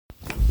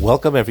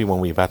Welcome,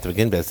 everyone. We're about to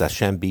begin Bez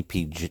Hashem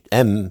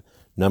BPM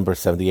number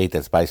 78.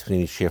 That's Bias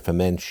Community Share for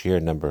Men, share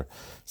number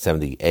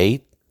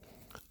 78.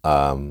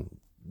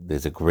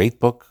 There's a great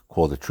book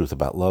called The Truth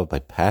About Love by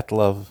Pat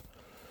Love,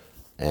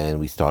 and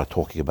we started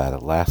talking about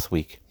it last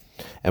week.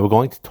 And we're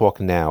going to talk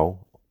now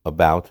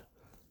about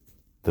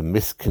the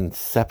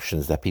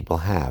misconceptions that people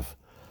have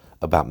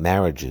about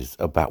marriages,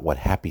 about what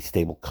happy,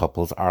 stable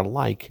couples are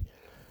like,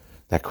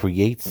 that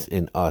creates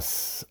in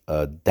us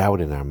a doubt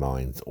in our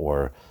minds,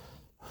 or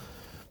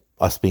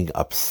us being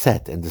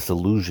upset and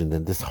disillusioned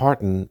and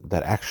disheartened,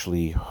 that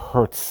actually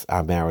hurts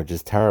our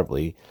marriages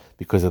terribly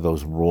because of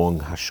those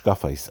wrong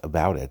hashkafas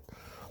about it,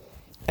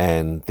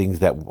 and things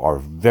that are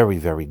very,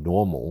 very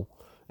normal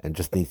and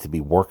just needs to be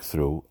worked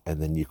through,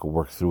 and then you can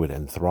work through it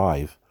and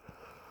thrive.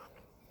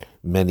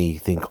 Many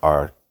think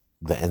are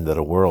the end of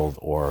the world,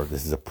 or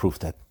this is a proof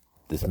that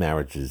this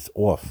marriage is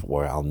off,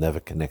 or I'll never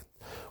connect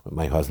with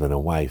my husband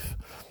and wife,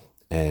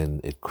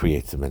 and it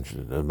creates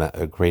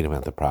a great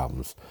amount of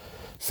problems.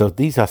 So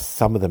these are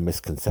some of the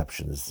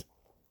misconceptions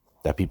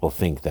that people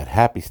think, that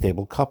happy,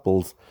 stable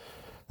couples,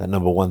 that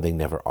number one, they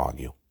never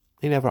argue.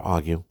 They never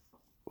argue.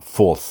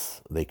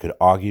 False. They could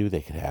argue,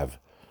 they could have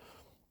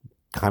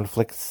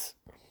conflicts,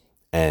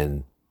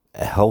 and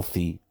a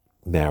healthy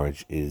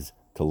marriage is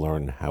to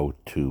learn how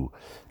to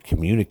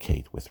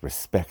communicate with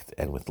respect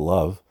and with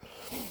love,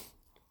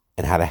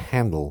 and how to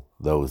handle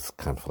those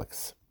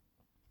conflicts.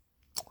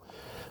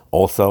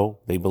 Also,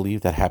 they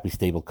believe that happy,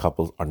 stable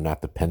couples are not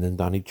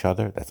dependent on each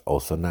other. That's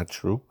also not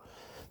true.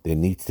 There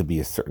needs to be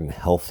a certain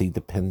healthy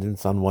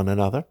dependence on one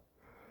another.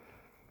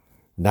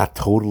 Not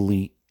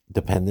totally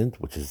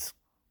dependent, which is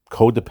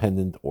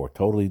codependent, or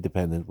totally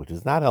dependent, which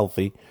is not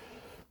healthy.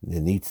 There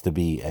needs to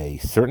be a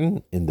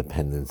certain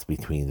independence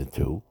between the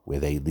two, where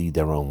they lead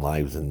their own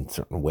lives in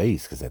certain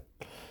ways, because they're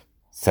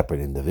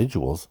separate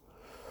individuals.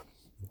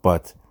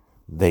 But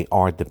they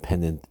are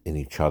dependent in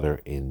each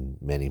other in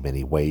many,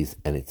 many ways,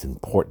 and it's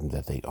important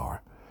that they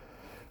are.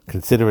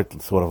 Consider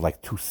it sort of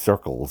like two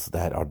circles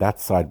that are not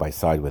side by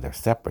side where they're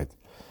separate,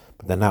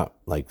 but they're not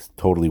like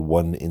totally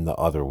one in the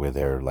other where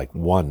they're like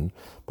one,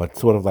 but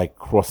sort of like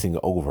crossing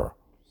over,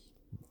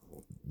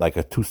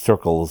 like two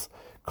circles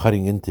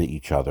cutting into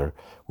each other,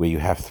 where you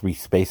have three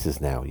spaces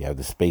now. You have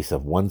the space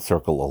of one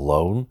circle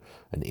alone,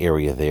 an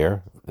area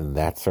there in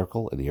that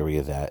circle, an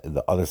area that in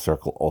the other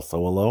circle also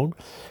alone,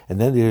 and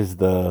then there's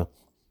the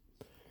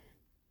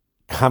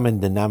common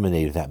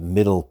denominator, that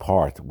middle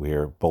part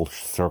where both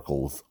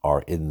circles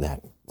are in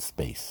that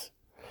space.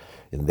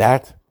 In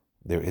that,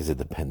 there is a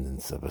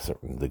dependence of a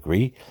certain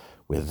degree.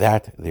 With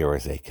that, there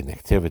is a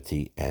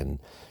connectivity,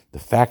 and the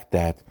fact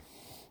that,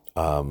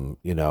 that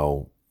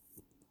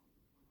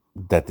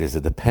there's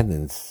a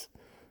dependence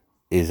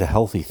is a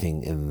healthy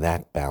thing in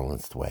that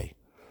balanced way.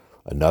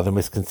 Another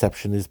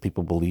misconception is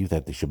people believe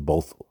that they should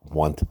both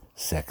want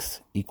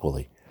sex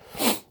equally.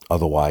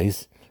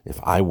 Otherwise, if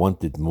I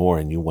wanted more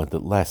and you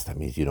wanted less, that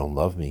means you don't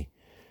love me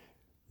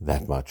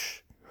that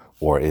much.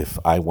 Or if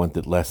I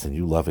wanted less and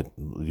you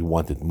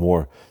wanted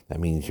more,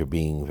 that means you're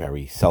being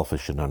very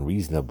selfish and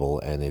unreasonable,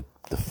 and it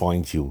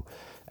defines you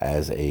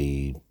as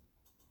a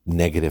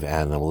negative,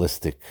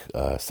 animalistic,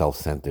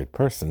 self-centered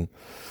person.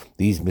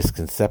 These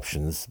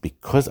misconceptions,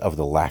 because of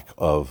the lack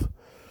of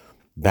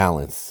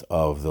balance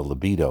of the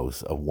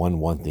libidos, of one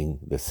wanting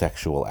the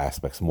sexual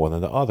aspects more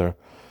than the other,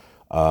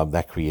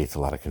 that creates a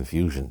lot of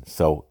confusion.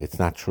 So it's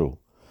not true.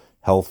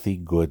 Healthy,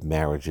 good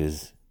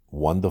marriages,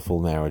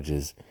 wonderful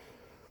marriages,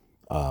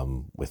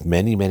 with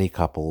many, many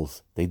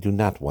couples, they do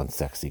not want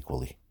sex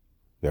equally.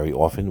 Very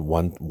often,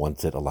 one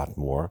wants it a lot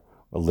more,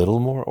 a little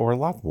more, or a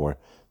lot more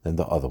than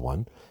the other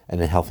one. And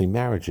in healthy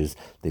marriages,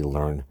 they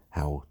learn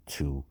how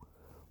to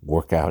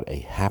work out a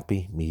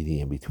happy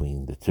medium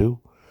between the two,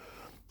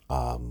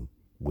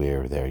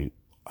 where they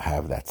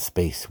have that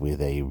space where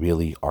they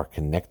really are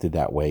connected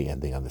that way,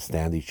 and they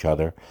understand each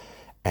other,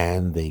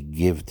 and they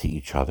give to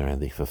each other,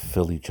 and they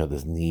fulfill each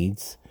other's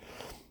needs.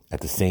 At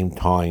the same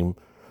time,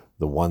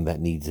 the one that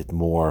needs it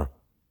more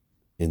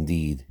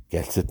indeed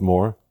gets it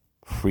more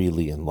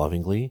freely and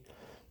lovingly,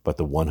 but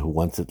the one who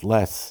wants it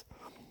less,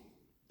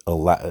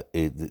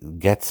 it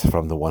gets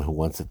from the one who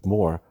wants it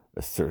more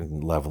a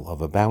certain level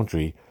of a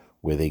boundary,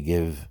 where they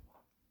give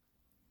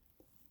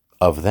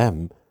of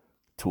them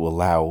to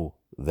allow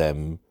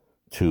them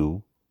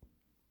to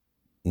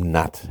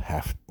not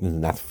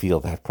feel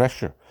that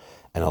pressure,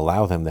 and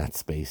allow them that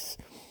space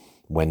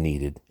when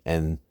needed,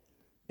 and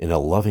in a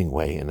loving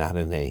way, and not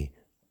in a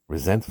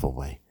resentful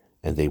way,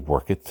 and they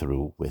work it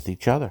through with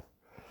each other.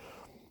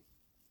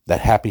 That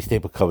happy,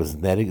 stable couples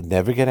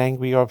never get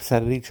angry or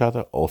upset at each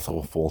other, also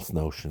a false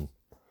notion.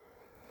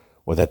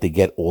 Or that they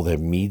get all their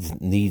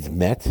needs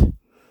met,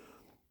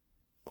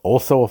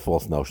 also a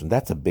false notion.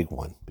 That's a big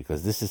one,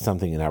 because this is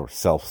something in our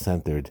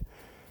self-centered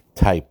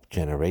type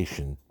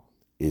generation,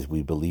 is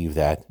we believe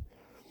that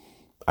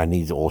our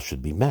needs all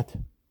should be met.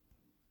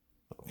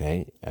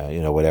 Okay?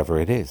 Whatever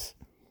it is.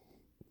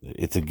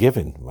 It's a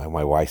given. My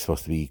wife's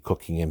supposed to be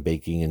cooking and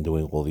baking and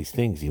doing all these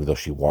things, even though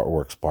she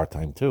works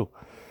part-time too.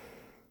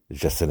 It's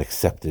just an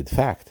accepted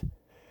fact,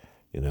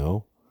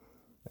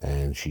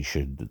 And she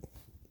should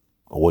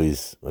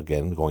always,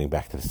 again, going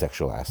back to the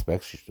sexual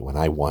aspects, when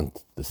I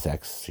want the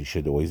sex, she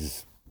should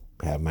always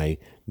have my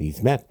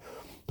needs met.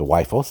 The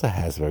wife also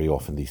has very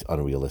often these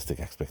unrealistic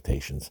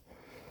expectations.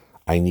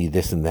 I need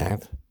this and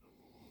that,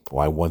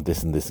 or I want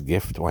this and this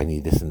gift, or I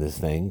need this and this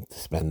thing to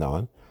spend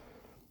on.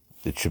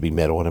 It should be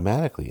met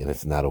automatically, and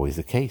it's not always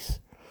the case.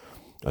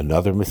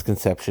 Another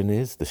misconception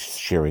is the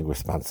sharing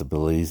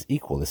responsibilities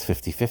equal, this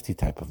 50-50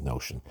 type of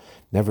notion.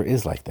 Never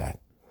is like that.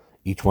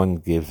 Each one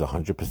gives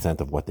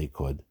 100% of what they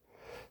could.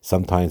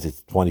 Sometimes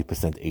it's 20%,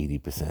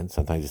 80%.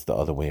 Sometimes it's the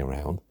other way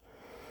around.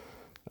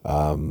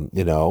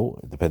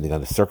 Depending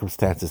on the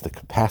circumstances, the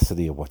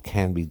capacity of what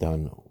can be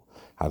done,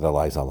 how their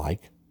lives are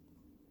like.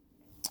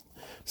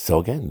 So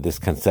again, this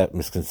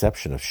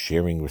misconception of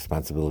sharing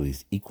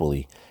responsibilities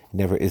equally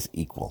never is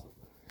equal.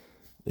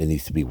 It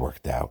needs to be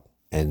worked out.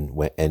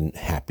 And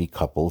happy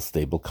couples,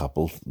 stable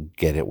couples,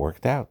 get it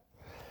worked out.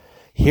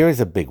 Here is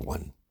a big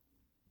one.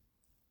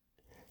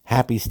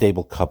 Happy,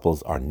 stable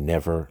couples are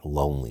never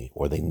lonely,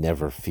 or they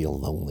never feel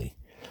lonely.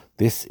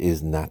 This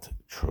is not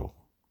true.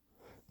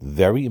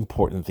 Very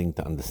important thing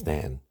to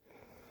understand,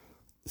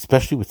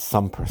 especially with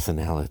some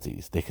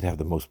personalities. They could have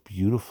the most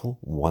beautiful,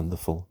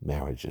 wonderful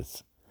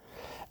marriages.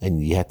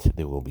 And yet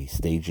there will be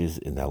stages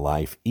in their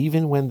life,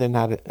 even when they're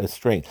not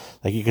estranged.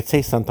 Like you could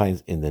say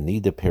sometimes in the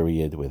Nida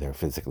period where they're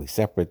physically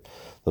separate,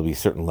 there'll be a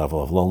certain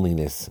level of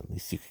loneliness. At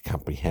least you can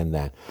comprehend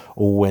that.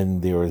 Or when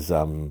there is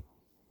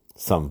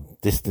some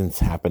distance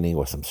happening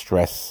or some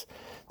stress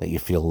that you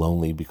feel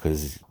lonely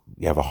because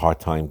you have a hard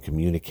time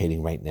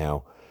communicating right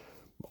now,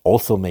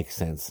 also makes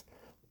sense.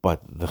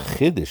 But the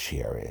chiddush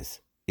here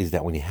is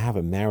that when you have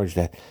a marriage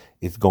that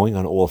is going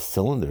on all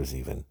cylinders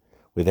even,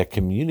 where they're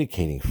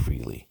communicating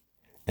freely,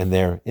 and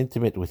they're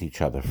intimate with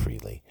each other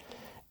freely,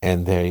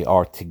 and they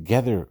are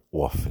together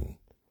often,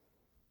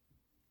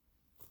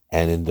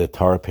 and in the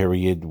Torah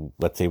period,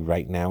 let's say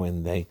right now,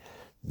 and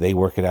they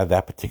work it out,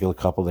 that particular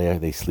couple there,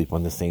 they sleep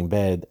on the same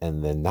bed,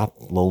 and they're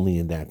not lonely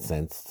in that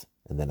sense,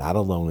 and they're not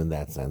alone in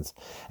that sense,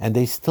 and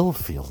they still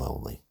feel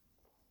lonely.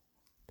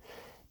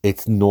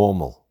 It's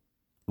normal.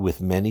 With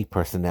many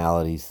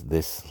personalities,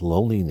 this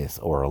loneliness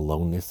or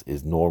aloneness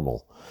is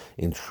normal.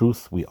 In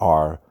truth, we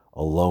are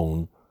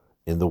alone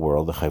in the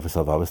world. The Chayvus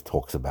Alvavis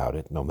talks about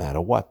it, no matter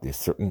what. There's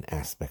certain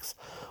aspects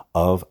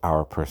of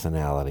our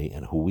personality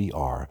and who we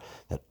are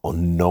that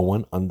no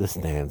one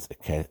understands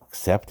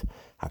except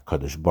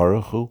HaKadosh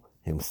Baruch Hu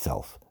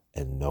himself,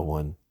 and no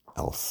one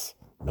else.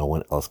 No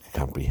one else can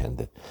comprehend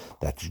it.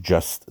 That's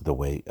just the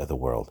way of the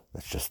world.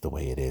 That's just the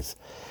way it is.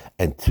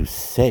 And to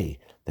say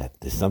that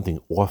there's something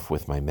off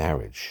with my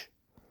marriage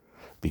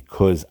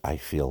because I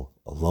feel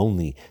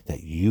lonely,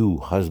 that you,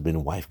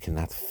 husband, wife,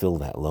 cannot fill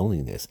that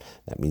loneliness,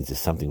 that means there's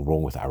something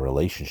wrong with our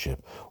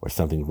relationship, or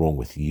something wrong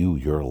with you.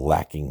 You're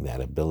lacking that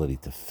ability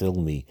to fill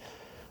me,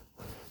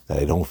 that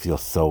I don't feel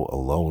so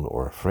alone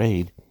or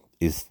afraid,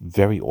 is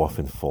very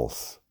often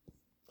false.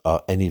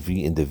 Any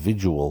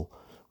individual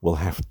will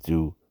have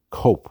to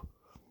cope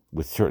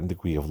with a certain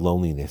degree of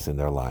loneliness in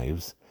their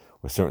lives,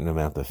 or a certain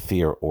amount of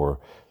fear, or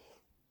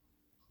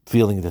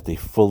feeling that they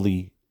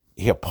fully...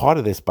 Here, part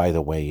of this, by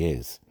the way,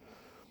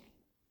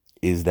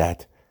 is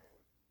that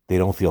they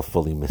don't feel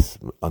fully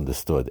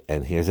misunderstood.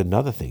 And here's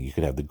another thing. You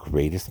could have the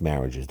greatest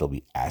marriages. There'll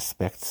be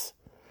aspects,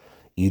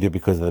 either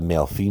because of the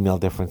male-female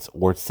difference,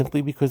 or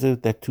simply because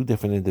they're two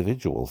different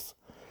individuals,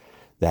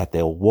 that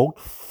they won't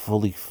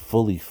fully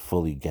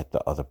get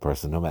the other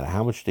person. No matter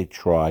how much they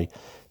try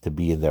to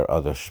be in their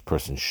other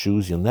person's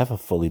shoes, you'll never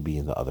fully be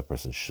in the other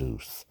person's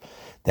shoes.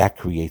 That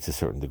creates a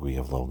certain degree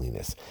of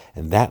loneliness.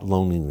 And that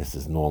loneliness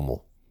is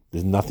normal.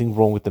 There's nothing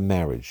wrong with the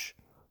marriage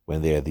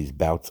when there are these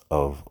bouts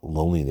of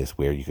loneliness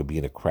where you could be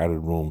in a crowded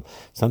room.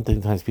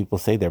 Sometimes people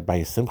say they're by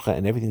a simcha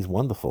and everything's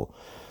wonderful.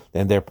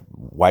 Then their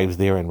wives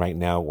there and right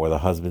now, or the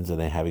husbands, and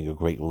they're having a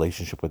great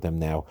relationship with them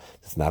now.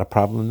 It's not a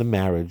problem in the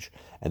marriage,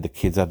 and the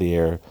kids are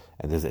there,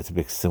 and it's a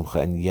big simcha,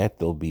 and yet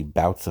there'll be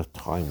bouts of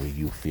time where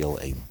you feel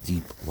a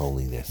deep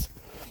loneliness.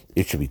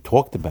 It should be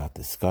talked about,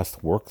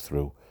 discussed, worked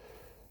through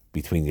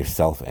between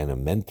yourself and a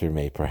mentor,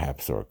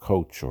 perhaps, or a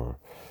coach, or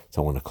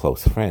someone, a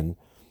close friend.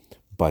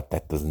 But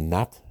that does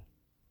not,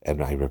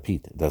 and I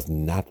repeat, does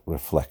not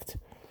reflect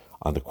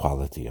on the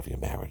quality of your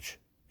marriage.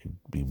 You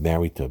could be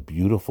married to a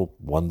beautiful,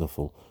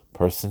 wonderful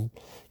person,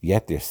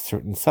 yet there's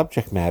certain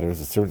subject matters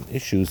and certain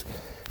issues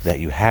that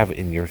you have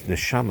in your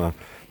neshama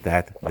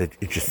that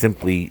it just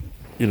simply,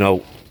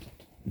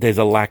 there's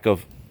a lack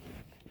of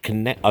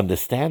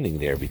understanding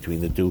there between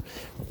the two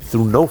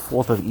through no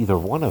fault of either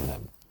one of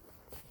them.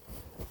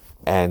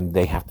 And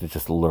they have to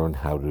just learn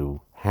how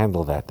to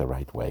handle that the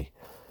right way,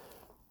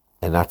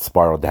 and not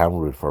spiral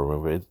downward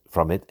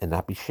from it, and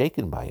not be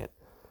shaken by it,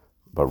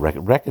 but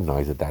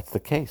recognize that that's the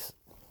case.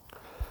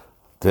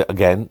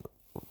 Again,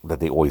 that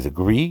they always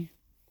agree,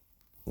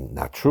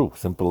 not true.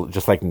 Simple,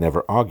 just like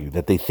never argue.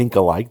 That they think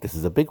alike, this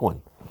is a big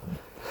one.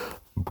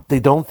 They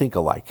don't think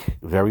alike.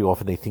 Very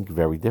often they think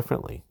very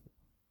differently.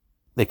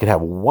 They could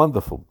have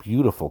wonderful,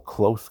 beautiful,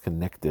 close,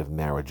 connective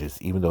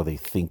marriages, even though they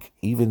think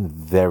even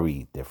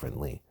very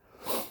differently.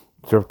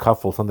 observe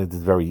couple, something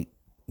that's very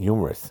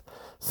humorous.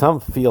 Some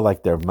feel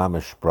like they're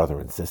mamish brother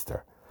and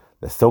sister.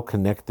 They're so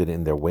connected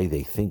in their way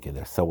they think, and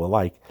they're so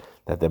alike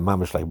that they're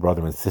mamish like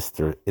brother and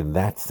sister in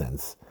that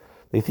sense.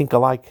 They think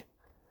alike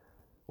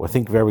or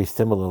think very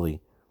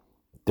similarly,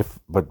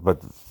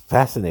 but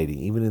fascinating,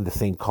 even in the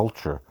same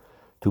culture.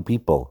 Two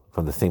people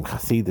from the same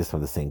Hasidus,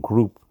 from the same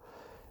group,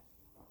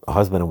 a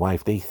husband and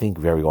wife, they think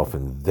very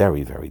often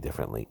very, very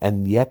differently.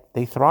 And yet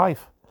they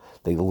thrive.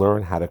 They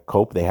learn how to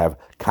cope. They have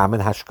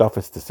common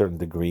hashkafas to a certain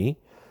degree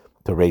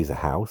to raise a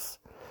house.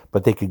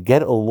 But they could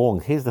get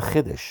along. Here's the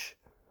chiddush.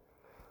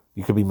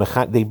 You could be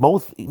they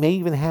both may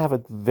even have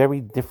a very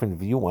different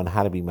view on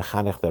how to be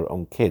mechanech their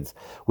own kids,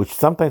 which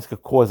sometimes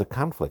could cause a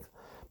conflict,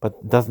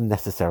 but doesn't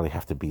necessarily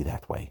have to be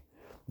that way.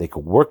 They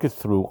could work it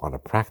through on a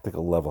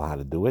practical level how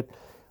to do it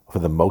for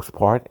the most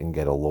part and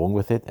get along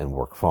with it and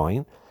work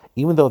fine,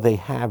 even though they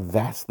have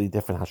vastly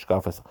different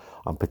hashkafas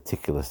on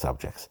particular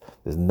subjects.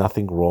 There's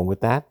nothing wrong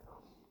with that,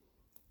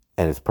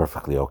 and it's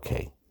perfectly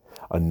okay.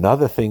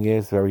 Another thing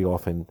is very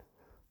often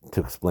to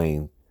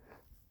explain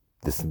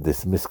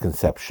this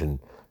misconception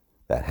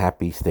that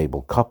happy,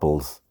 stable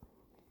couples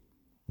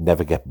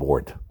never get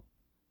bored.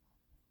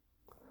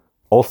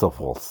 Also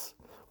false.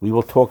 We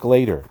will talk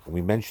later.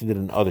 We mentioned it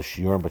in other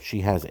shiurim, but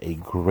she has a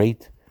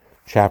great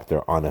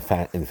chapter on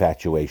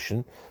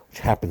infatuation, which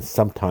happens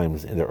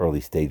sometimes in the early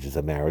stages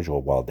of marriage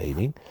or while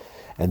dating.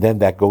 And then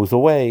that goes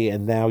away,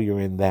 and now you're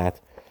in that,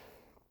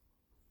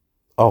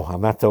 oh,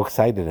 I'm not so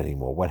excited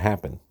anymore. What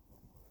happened?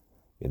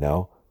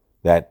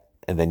 That,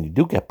 and then you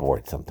do get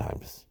bored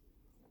sometimes.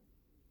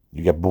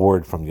 You get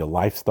bored from your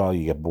lifestyle.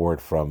 You get bored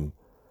from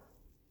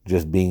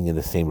just being in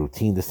the same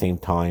routine, the same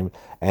time.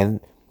 And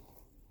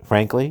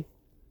frankly,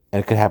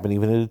 and it could happen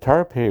even in the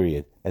Torah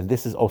period. And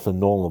this is also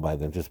normal by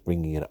them just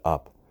bringing it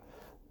up.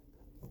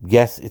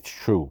 Yes, it's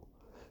true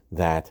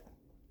that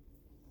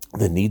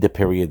the Nida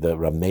period, the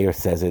Rav Meir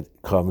says it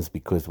comes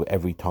because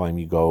every time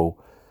you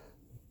go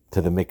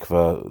to the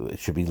mikveh, it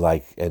should be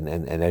like, and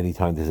any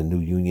time there's a new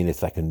union,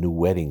 it's like a new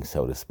wedding,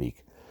 so to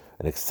speak,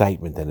 an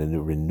excitement and a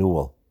new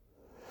renewal.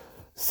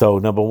 So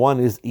number one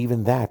is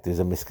even that there's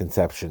a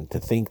misconception to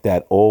think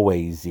that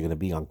always you're going to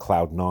be on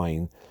cloud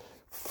nine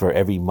for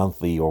every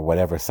monthly or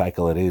whatever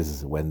cycle it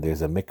is when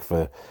there's a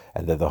mikveh,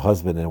 and that the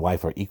husband and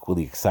wife are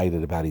equally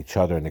excited about each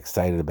other and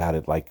excited about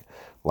it like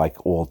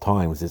all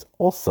times, is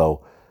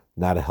also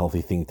not a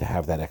healthy thing to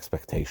have that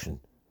expectation.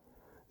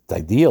 It's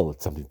ideal,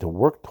 it's something to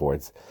work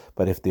towards,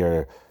 but if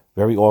they're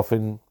very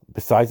often,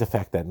 besides the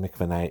fact that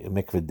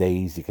mikveh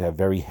days, you can have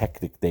very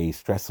hectic days,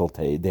 stressful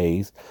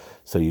days,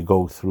 so you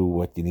go through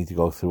what you need to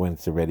go through, and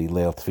it's already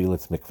Leil Tefillah,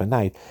 it's mikveh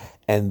night,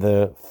 and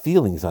the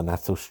feelings are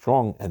not so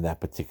strong in that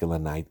particular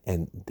night,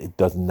 and it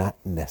does not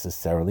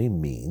necessarily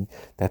mean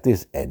that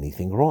there's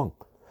anything wrong.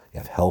 You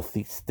have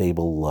healthy,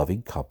 stable,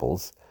 loving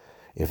couples.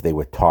 If they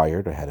were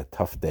tired or had a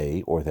tough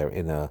day, or they're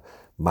in a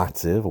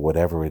matziv, or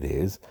whatever it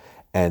is,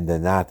 and they're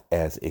not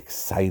as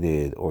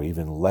excited or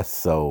even less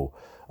so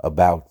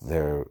about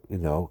their,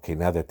 okay,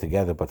 now they're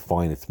together, but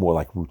fine, it's more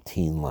like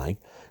routine-like,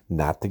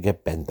 not to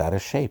get bent out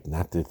of shape,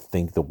 not to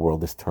think the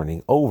world is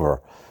turning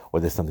over or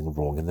there's something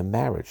wrong in the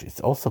marriage. It's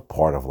also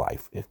part of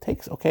life. It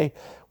takes, okay,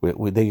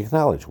 they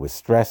acknowledge we're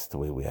stressed,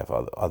 we have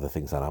other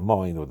things on our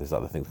mind, or there's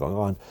other things going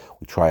on.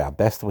 We try our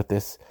best with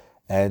this,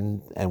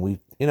 and we,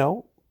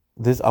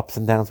 there's ups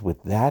and downs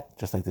with that,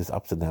 just like there's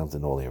ups and downs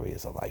in all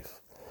areas of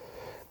life.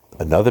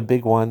 Another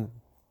big one,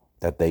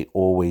 that they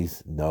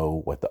always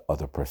know what the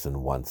other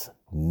person wants.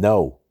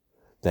 No,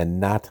 they're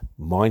not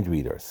mind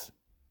readers.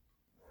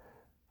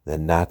 They're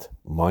not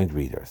mind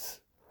readers.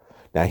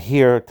 Now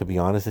here, to be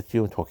honest with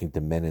you, I'm talking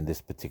to men in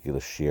this particular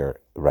share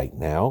right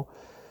now,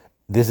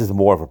 this is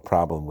more of a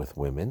problem with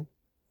women,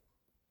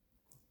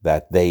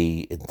 that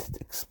they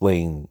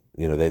explain,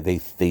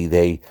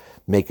 they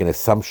make an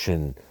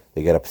assumption,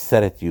 they get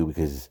upset at you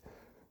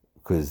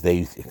because they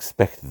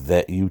expect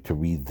that you to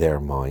read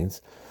their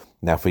minds.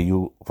 Now,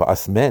 for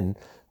us men,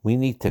 we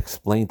need to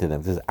explain to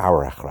them, this is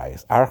our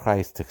achrayus. Our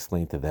achrayus to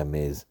explain to them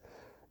is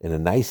in a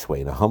nice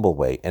way, in a humble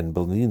way. And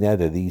believe me,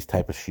 these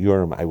type of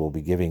shiurim I will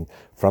be giving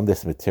from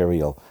this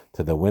material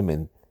to the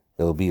women,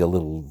 it'll be a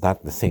little, not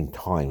at the same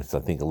time, it's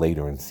I think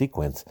later in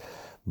sequence,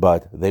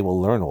 but they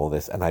will learn all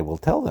this, and I will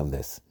tell them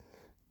this.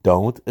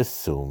 Don't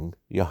assume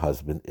your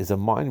husband is a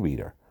mind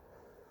reader.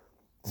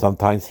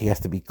 Sometimes he has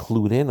to be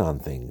clued in on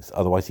things,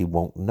 otherwise he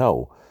won't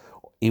know.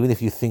 Even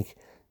if you think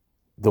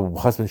the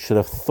husband should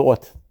have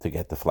thought to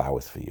get the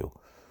flowers for you.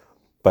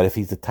 But if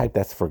he's the type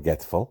that's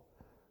forgetful,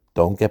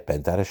 don't get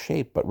bent out of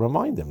shape, but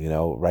remind him,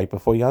 right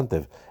before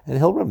Yontiv, and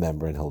he'll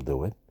remember and he'll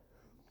do it.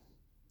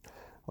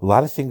 A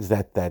lot of things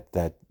that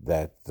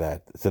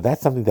so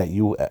that's something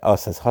that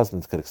us as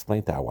husbands could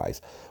explain to our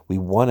wives. We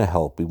want to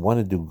help, we want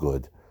to do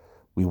good,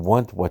 we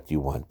want what you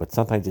want, but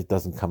sometimes it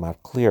doesn't come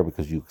out clear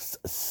because you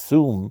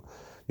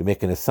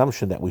make an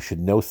assumption that we should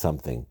know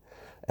something.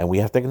 And we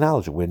have to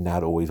acknowledge it. We're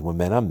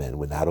men are men.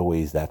 We're not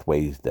always that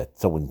way, that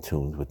so in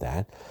tune with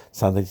that.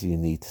 Sometimes you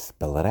need to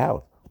spell it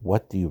out.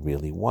 What do you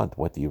really want?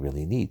 What do you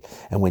really need?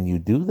 And when you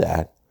do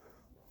that,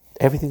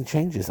 everything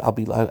changes.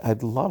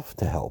 I'd love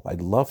to help.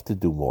 I'd love to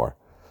do more.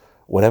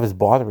 Whatever's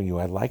bothering you,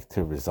 I'd like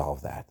to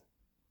resolve that.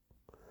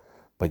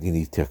 But you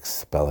need to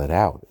expel it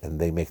out. And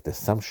they make the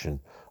assumption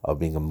of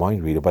being a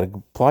mind reader, but it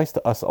applies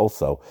to us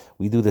also.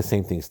 We do the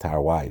same things to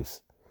our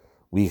wives.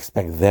 We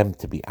expect them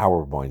to be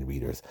our mind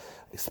readers.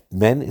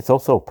 Men, it's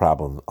also a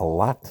problem a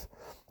lot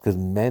because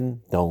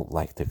men don't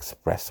like to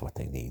express what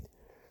they need.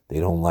 They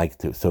don't like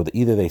to. So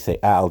either they say,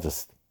 I'll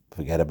just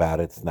forget about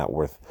it. It's not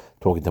worth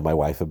talking to my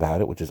wife about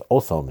it, which is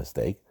also a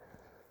mistake.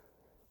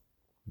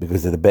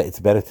 Because it's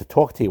better to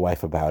talk to your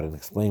wife about it and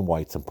explain why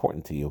it's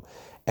important to you.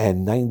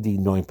 And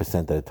 99%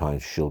 of the time,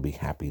 she'll be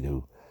happy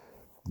to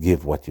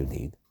give what you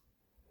need.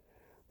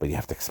 But you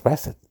have to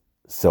express it.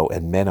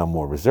 And men are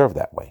more reserved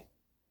that way.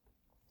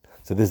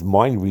 So this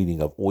mind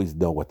reading of always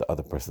know what the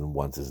other person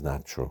wants is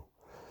not true.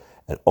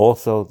 And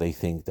also, they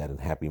think that in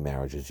happy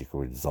marriages, you can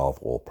resolve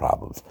all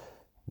problems.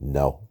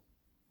 No,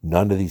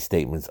 none of these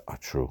statements are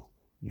true.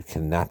 You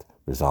cannot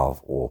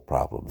resolve all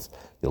problems.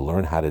 You'll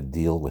learn how to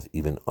deal with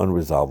even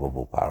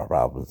unresolvable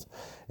problems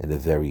in a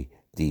very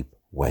deep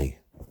way.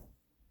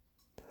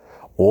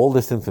 All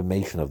this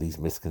information of these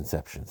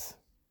misconceptions,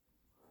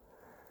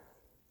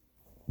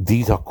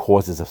 these are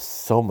causes of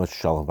so much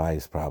shalom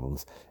bayis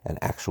problems and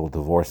actual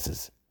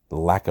divorces, the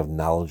lack of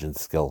knowledge and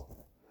skill.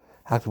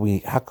 How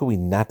could we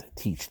not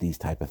teach these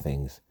type of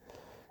things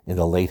in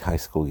the late high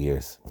school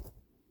years?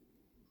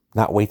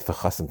 Not wait for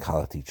chas and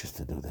kala teachers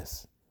to do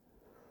this.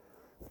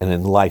 And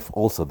in life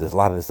also, there's a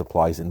lot of this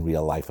applies in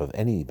real life of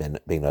any ben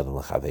adam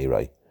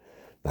l'chaveroi,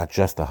 not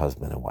just a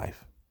husband and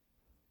wife.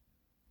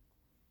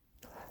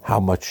 How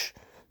much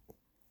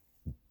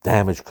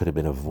damage could have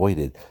been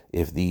avoided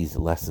if these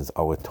lessons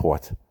were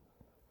taught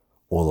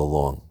all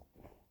along.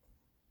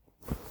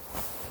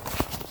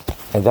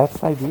 And that's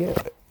the idea.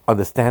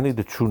 Understanding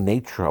the true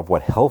nature of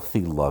what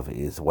healthy love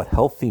is, what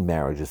healthy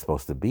marriage is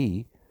supposed to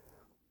be,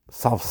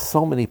 solves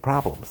so many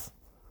problems.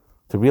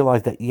 To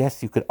realize that,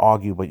 yes, you could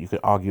argue, but you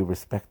could argue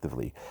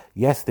respectively.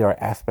 Yes, there are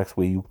aspects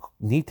where you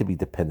need to be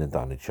dependent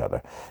on each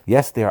other.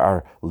 Yes, there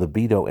are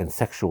libido and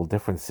sexual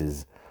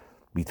differences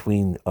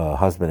between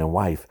husband and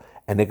wife,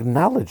 and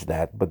acknowledge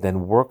that, but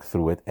then work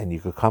through it, and you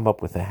could come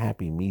up with a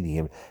happy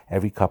medium.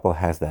 Every couple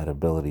has that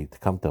ability to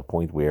come to a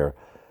point where,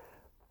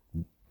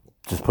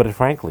 just put it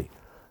frankly,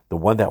 the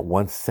one that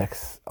wants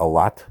sex a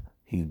lot,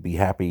 he'd be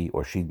happy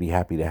or she'd be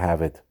happy to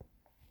have it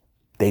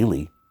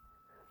daily,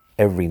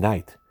 every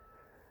night.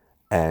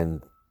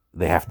 And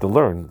they have to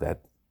learn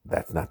that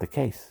that's not the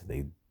case.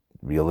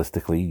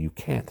 Realistically, you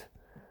can't.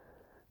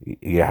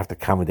 You have to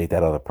accommodate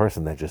that other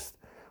person that just,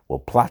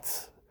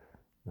 plots.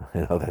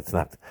 That's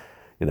not,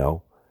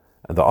 And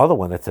the other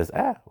one that says,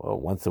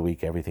 once a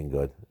week, everything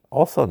good.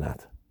 Also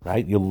not,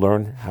 right? You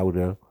learn how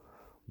to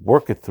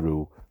work it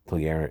through till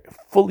you're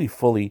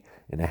fully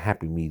in a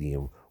happy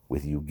medium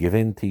with you. Give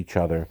in to each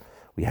other.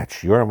 We had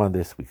shiurim on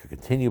this. We could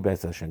continue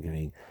Be'ez Hashem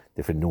giving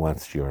different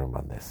nuanced shiurim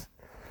on this.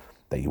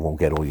 That you won't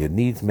get all your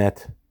needs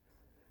met.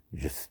 You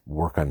just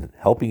work on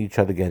helping each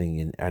other getting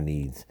in our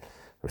needs.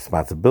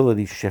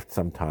 Responsibilities shift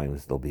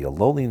sometimes. There'll be a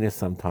loneliness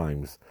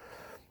sometimes.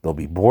 There'll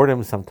be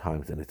boredom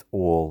sometimes, and it's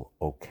all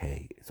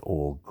okay. It's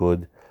all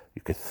good.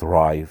 You could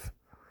thrive,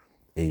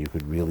 and you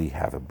could really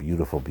have a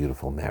beautiful,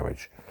 beautiful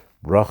marriage.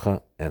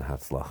 Bracha and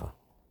Hatzlacha.